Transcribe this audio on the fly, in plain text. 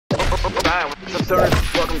Hi, what's up,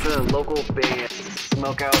 stoners? Welcome to the local band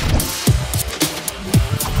Smokeout.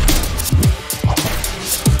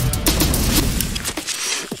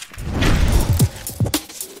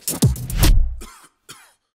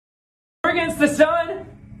 Against the sun,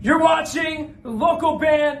 you're watching the local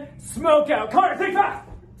band Smokeout. Connor, take 5!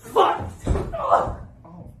 Fuck!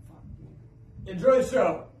 Enjoy the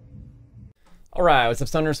show. Alright, what's up,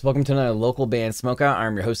 stoners? Welcome to another local band Smokeout.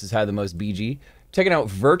 I'm your host, is High the Most BG. Checking out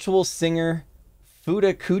virtual singer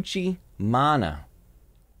Futakuchi Mana.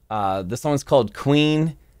 This song's called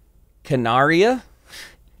Queen Kanaria.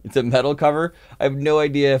 It's a metal cover. I have no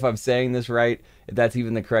idea if I'm saying this right, if that's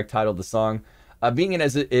even the correct title of the song. Being it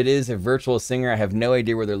as it is a virtual singer, I have no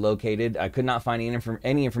idea where they're located. I could not find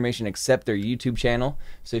any information except their YouTube channel.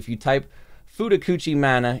 So if you type Futakuchi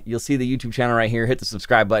Mana, you'll see the YouTube channel right here. Hit the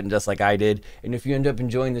subscribe button just like I did. And if you end up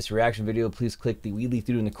enjoying this reaction video, please click the wheelie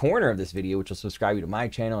through in the corner of this video, which will subscribe you to my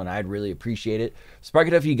channel, and I'd really appreciate it. Spark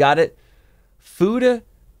it up if you got it.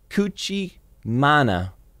 Futakuchi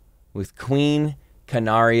Mana with Queen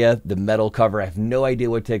Kanaria, the metal cover. I have no idea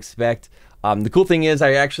what to expect. The cool thing is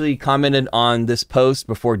I actually commented on this post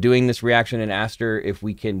before doing this reaction and asked her if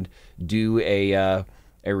we can do a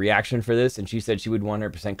reaction for this, and she said she would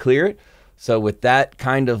 100% clear it. So with that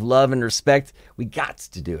kind of love and respect, we got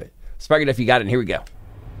to do it. Spark it if you got it, and here we go.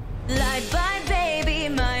 Life by baby,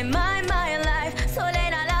 my life.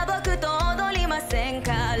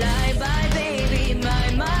 Life by baby,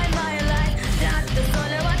 my life.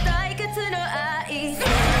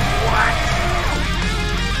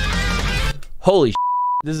 Holy shit,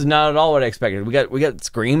 this is not at all what I expected. We got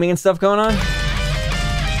screaming and stuff going on.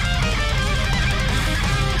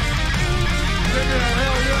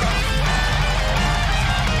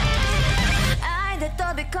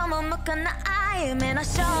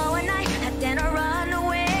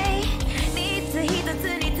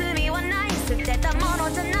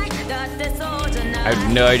 I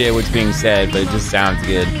have no idea what's being said, but it just sounds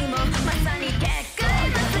good.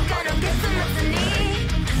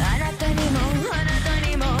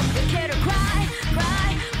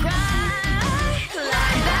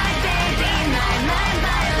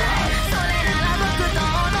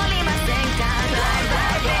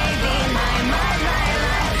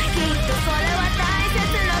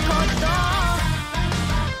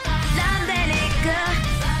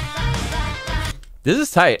 This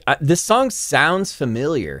is tight. This song sounds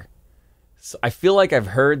familiar. So I feel like I've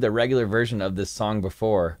heard the regular version of this song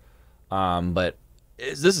before, but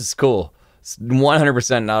this is cool. It's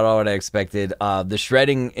 100% not all what I expected. The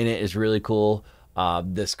shredding in it is really cool.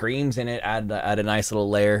 The screams in it add a nice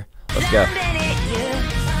little layer. Let's go.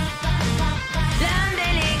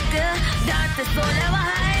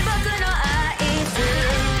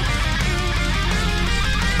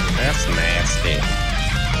 That's nasty.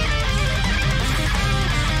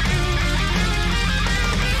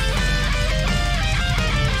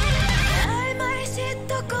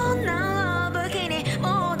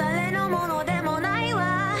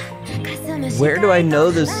 Where do I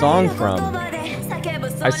know this song from?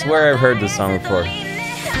 I swear I've heard this song before.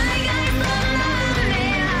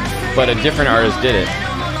 But a different artist did it.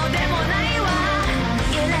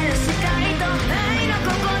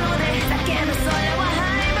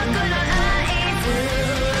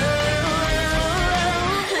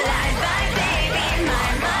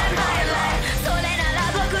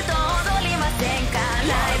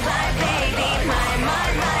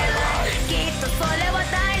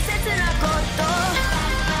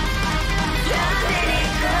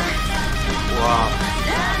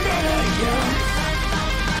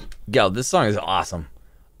 Yo, this song is awesome.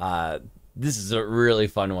 This is a really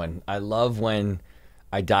fun one. I love when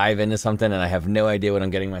I dive into something and I have no idea what I'm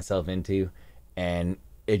getting myself into, and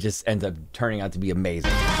it just ends up turning out to be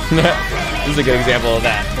amazing. This is a good example of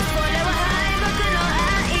that.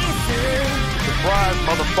 Surprise,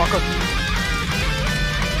 motherfucker.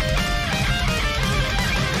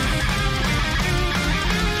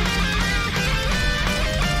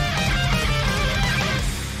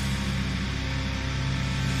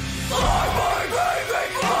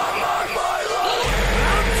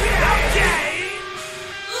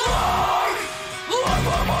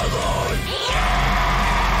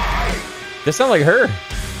 That sounds like her.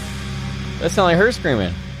 That sounds like her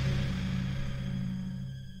screaming.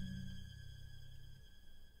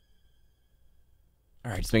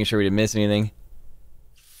 All right, just making sure we didn't miss anything.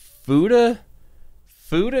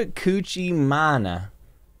 Futakuchi Mana,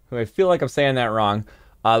 who I feel like I'm saying that wrong.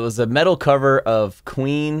 It was a metal cover of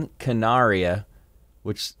Queen Kanaria,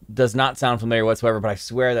 which does not sound familiar whatsoever, but I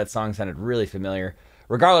swear that song sounded really familiar.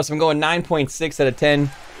 Regardless, I'm going 9.6 out of 10.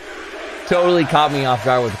 totally caught me off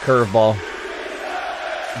guard with a curveball.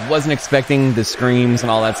 Wasn't expecting the screams and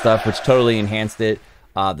all that stuff, which totally enhanced it.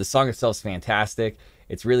 The song itself is fantastic.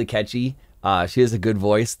 It's really catchy. She has a good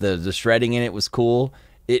voice. The shredding in it was cool.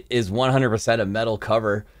 It is 100% a metal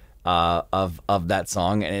cover of that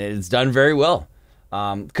song, and it's done very well.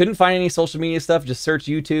 Couldn't find any social media stuff. Just search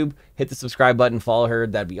YouTube, hit the subscribe button, follow her.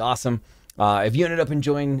 That'd be awesome. If you ended up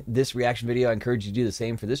enjoying this reaction video, I encourage you to do the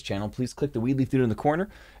same for this channel. Please click the weed leaf dude in the corner.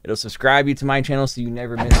 It'll subscribe you to my channel so you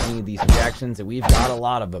never miss any of these reactions. And we've got a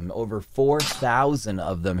lot of them, over 4,000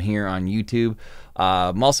 of them here on YouTube.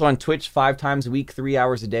 I'm also on Twitch 5 times a week, 3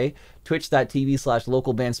 hours a day.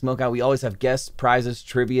 Twitch.tv/localbandsmokeout. We always have guests, prizes,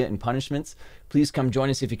 trivia, and punishments. Please come join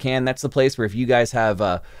us if you can. That's the place where if you guys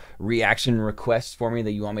have reaction requests for me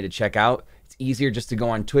that you want me to check out, it's easier just to go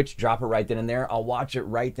on Twitch, drop it right then and there. I'll watch it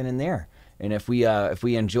right then and there. And if we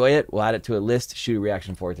enjoy it, we'll add it to a list, shoot a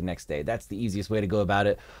reaction for it the next day. That's the easiest way to go about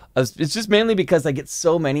it. It's just mainly because I get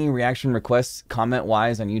so many reaction requests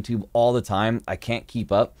comment-wise on YouTube all the time. I can't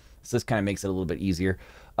keep up. So this kind of makes it a little bit easier.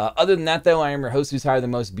 Other than that, though, I am your host who's higher than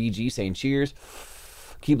most, BG, saying cheers.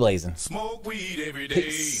 Keep blazing. Smoke weed every day.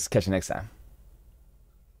 Peace. Catch you next time.